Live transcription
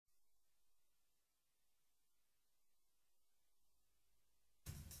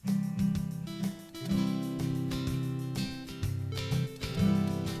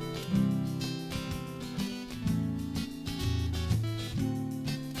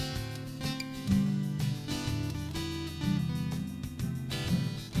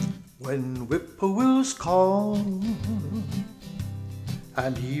When whippoorwills call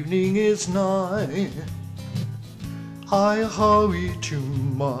and evening is nigh, I hurry to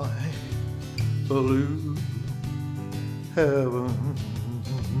my blue heaven.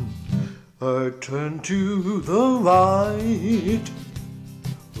 I turn to the right,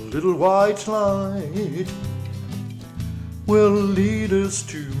 a little white light will lead us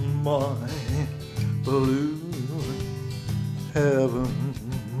to my blue heaven.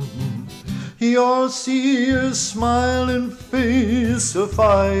 You'll see a smiling face, a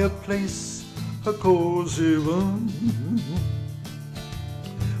fireplace, a cozy room,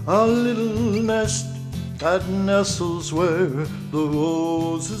 a little nest that nestles where the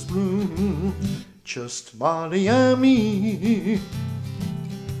roses bloom. Just Molly and me,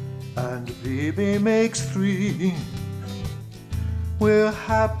 and baby makes three. We're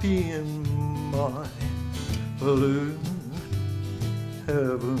happy in my blue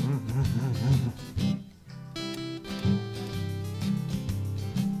heaven.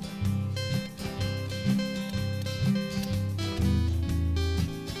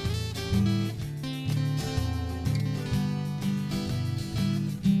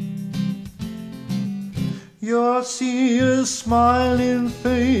 You'll see a smiling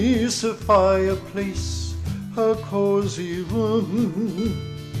face, a fireplace, a cozy room,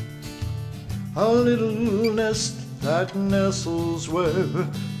 a little nest that nestles where the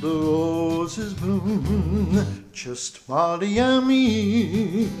roses bloom. Just Molly and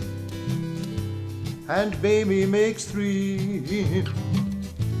me, and baby makes three.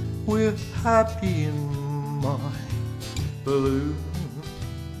 We're happy in my blue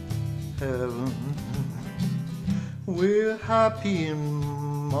heaven. We're happy in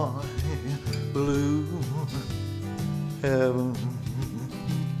my blue heaven.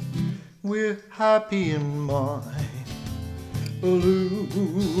 We're happy in my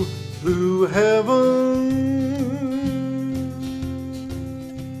blue heaven.